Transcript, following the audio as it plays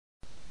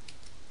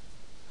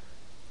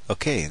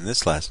Okay, in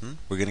this lesson,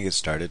 we're going to get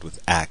started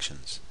with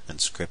actions and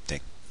scripting.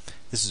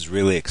 This is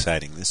really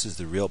exciting. This is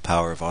the real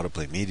power of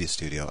AutoPlay Media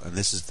Studio, and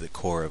this is the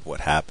core of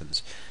what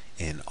happens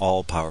in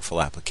all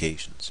powerful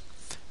applications.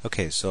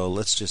 Okay, so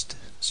let's just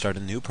start a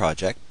new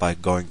project by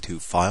going to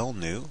File,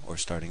 New, or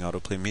starting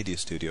AutoPlay Media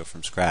Studio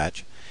from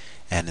scratch.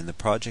 And in the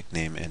project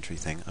name entry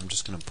thing, I'm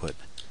just going to put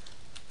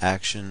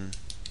Action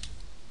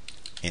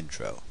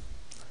Intro.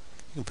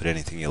 You can put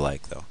anything you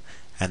like, though.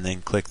 And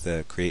then click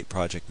the Create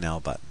Project Now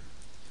button.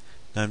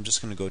 Now I'm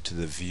just going to go to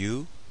the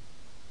View,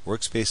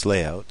 Workspace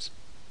Layouts,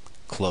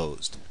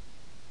 Closed.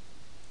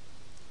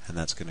 And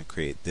that's going to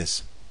create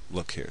this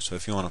look here. So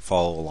if you want to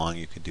follow along,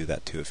 you could do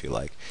that too if you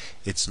like.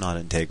 It's not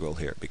integral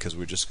here because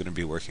we're just going to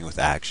be working with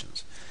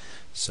actions.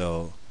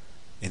 So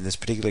in this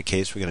particular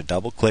case, we're going to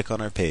double click on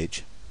our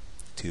page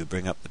to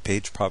bring up the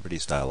Page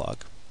Properties dialog.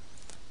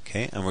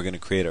 Okay, and we're going to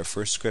create our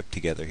first script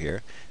together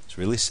here. It's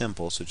really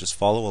simple, so just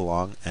follow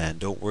along and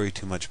don't worry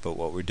too much about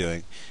what we're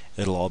doing.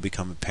 It'll all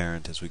become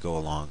apparent as we go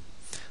along.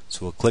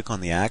 So we'll click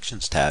on the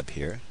Actions tab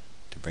here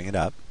to bring it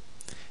up.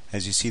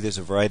 As you see, there's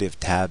a variety of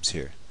tabs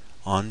here: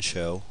 On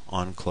Show,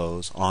 On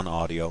Close, On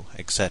Audio,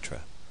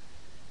 etc.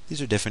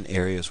 These are different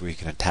areas where you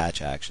can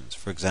attach actions.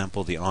 For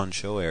example, the On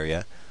Show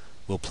area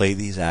will play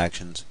these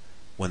actions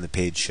when the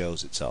page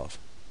shows itself.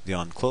 The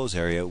On Close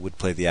area would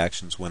play the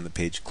actions when the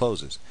page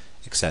closes,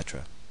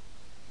 etc.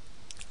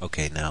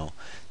 Okay, now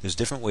there's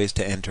different ways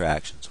to enter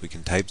actions. We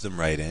can type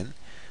them right in.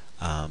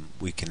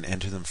 We can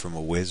enter them from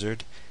a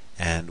wizard,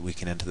 and we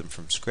can enter them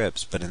from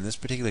scripts. But in this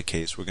particular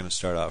case, we're going to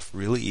start off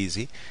really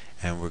easy,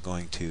 and we're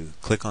going to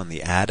click on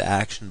the Add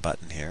Action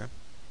button here,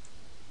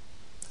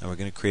 and we're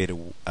going to create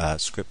a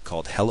script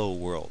called Hello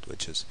World,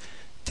 which is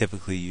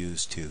typically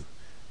used to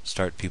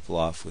start people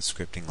off with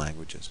scripting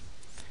languages.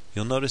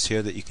 You'll notice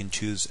here that you can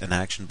choose an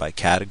action by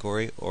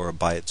category or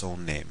by its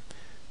own name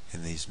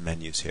in these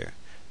menus here.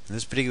 In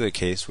this particular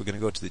case, we're going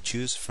to go to the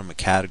Choose from a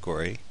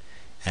Category,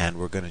 and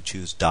we're going to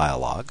choose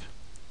Dialog,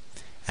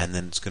 and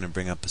then it's going to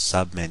bring up a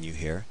sub-menu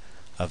here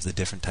of the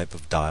different type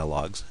of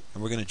dialogues,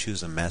 and we're going to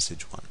choose a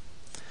message one.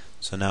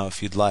 So now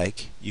if you'd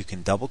like, you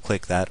can double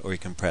click that or you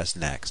can press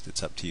Next.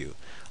 It's up to you.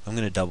 I'm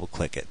going to double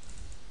click it.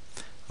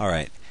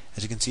 Alright,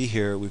 as you can see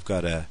here, we've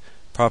got a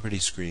property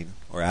screen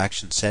or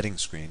action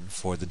settings screen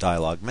for the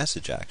dialog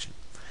message action.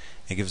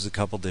 It gives a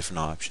couple different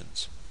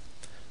options.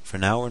 For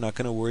now, we're not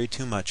going to worry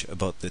too much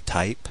about the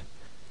type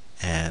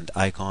and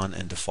icon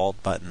and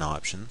default button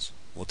options.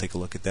 We'll take a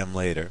look at them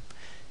later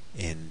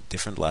in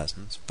different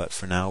lessons, but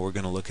for now we're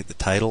going to look at the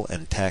title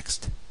and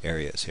text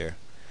areas here.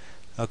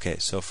 Okay,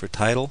 so for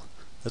title,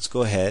 let's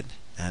go ahead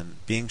and,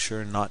 being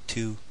sure not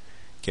to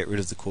get rid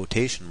of the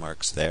quotation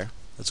marks there,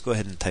 let's go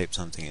ahead and type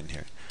something in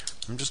here.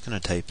 I'm just going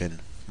to type in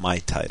my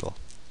title.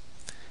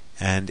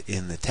 And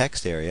in the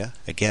text area,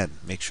 again,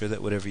 make sure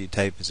that whatever you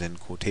type is in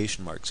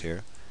quotation marks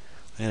here.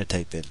 I'm going to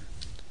type in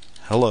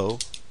Hello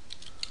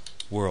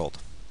World.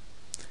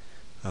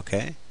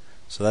 Okay,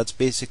 so that's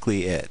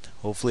basically it.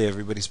 Hopefully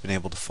everybody's been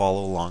able to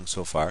follow along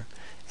so far,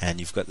 and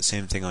you've got the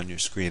same thing on your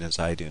screen as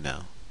I do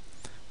now.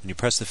 When you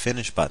press the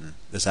Finish button,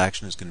 this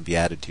action is going to be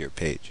added to your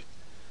page.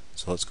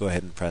 So let's go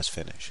ahead and press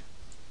Finish.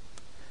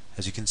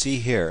 As you can see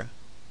here,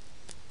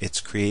 it's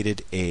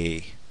created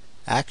a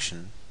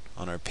action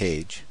on our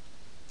page,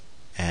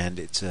 and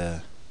it's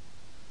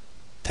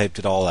typed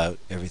it all out,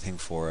 everything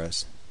for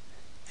us.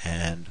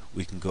 And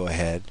we can go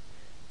ahead,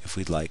 if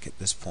we'd like at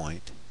this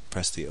point,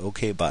 press the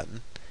OK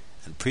button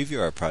and preview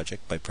our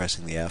project by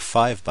pressing the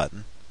F5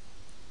 button.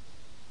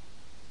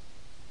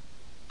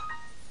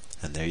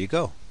 And there you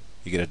go.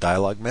 You get a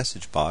dialog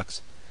message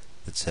box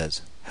that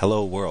says,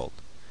 Hello World.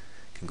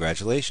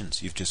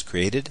 Congratulations, you've just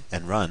created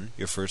and run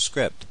your first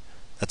script.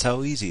 That's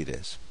how easy it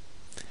is.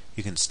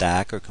 You can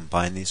stack or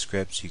combine these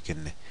scripts, you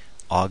can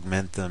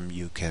augment them,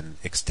 you can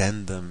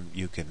extend them,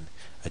 you can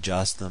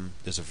adjust them.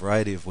 There's a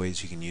variety of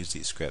ways you can use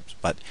these scripts,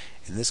 but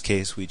in this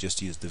case we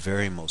just used the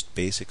very most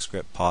basic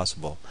script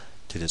possible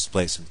to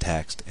display some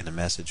text in a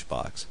message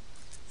box.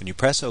 When you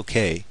press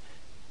OK,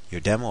 your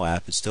demo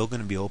app is still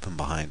going to be open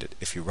behind it.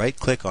 If you right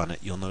click on it,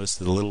 you'll notice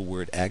that the little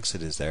word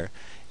exit is there.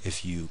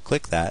 If you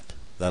click that,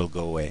 that'll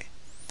go away.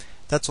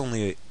 That's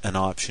only an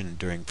option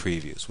during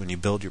previews. When you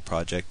build your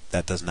project,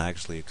 that doesn't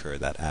actually occur,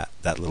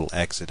 that little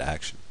exit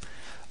action.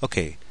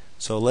 Okay,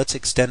 so let's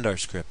extend our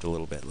script a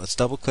little bit. Let's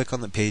double click on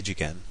the page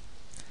again,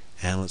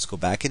 and let's go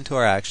back into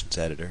our actions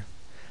editor,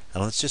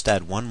 and let's just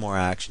add one more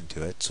action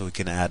to it so we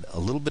can add a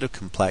little bit of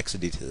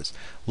complexity to this,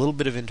 a little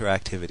bit of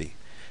interactivity.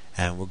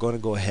 And we're going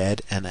to go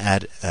ahead and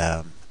add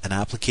an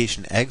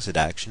application exit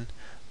action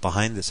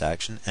behind this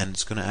action, and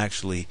it's going to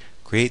actually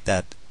create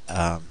that,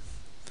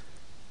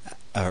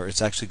 or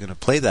it's actually going to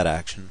play that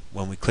action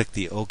when we click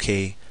the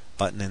OK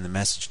button in the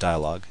message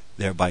dialog,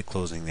 thereby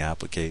closing the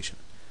application.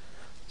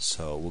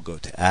 So we'll go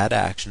to Add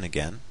Action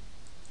again,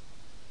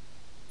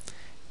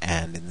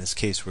 and in this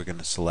case we're going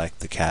to select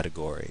the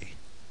category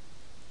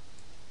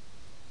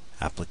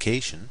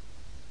Application,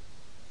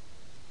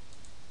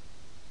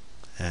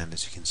 and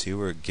as you can see,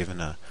 we're given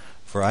a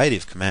variety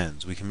of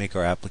commands. We can make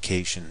our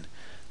application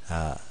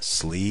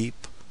sleep,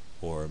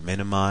 or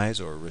minimize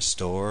or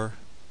restore,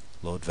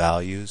 load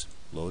values,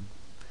 load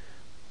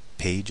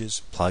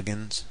pages,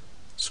 plugins,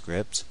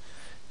 scripts.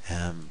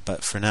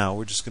 But for now,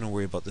 we're just going to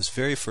worry about this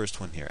very first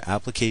one here,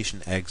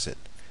 application exit.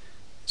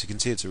 As you can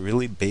see, it's a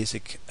really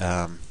basic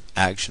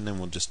action, and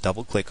we'll just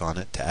double click on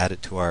it to add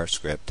it to our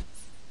script.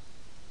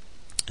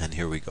 And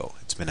here we go,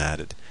 it's been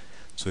added.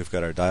 So we've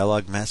got our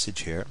dialog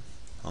message here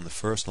on the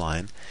first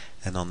line,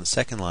 and on the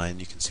second line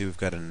you can see we've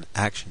got an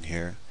action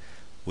here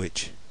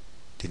which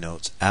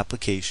denotes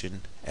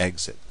application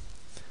exit.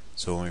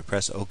 So when we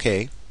press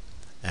OK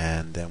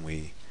and then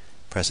we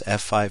press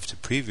F5 to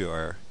preview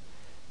our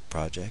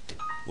project,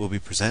 we'll be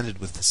presented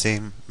with the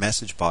same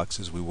message box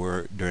as we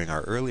were during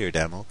our earlier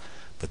demo,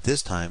 but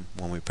this time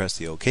when we press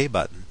the OK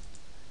button,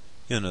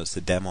 you'll notice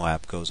the demo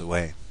app goes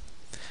away.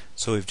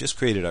 So we've just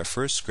created our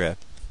first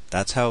script.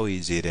 That's how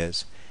easy it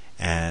is,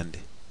 and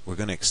we're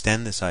going to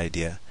extend this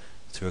idea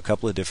through a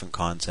couple of different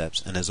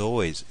concepts. And as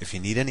always, if you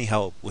need any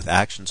help with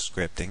action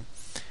scripting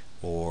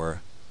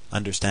or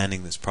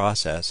understanding this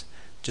process,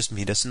 just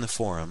meet us in the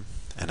forum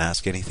and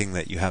ask anything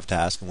that you have to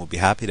ask, and we'll be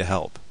happy to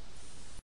help.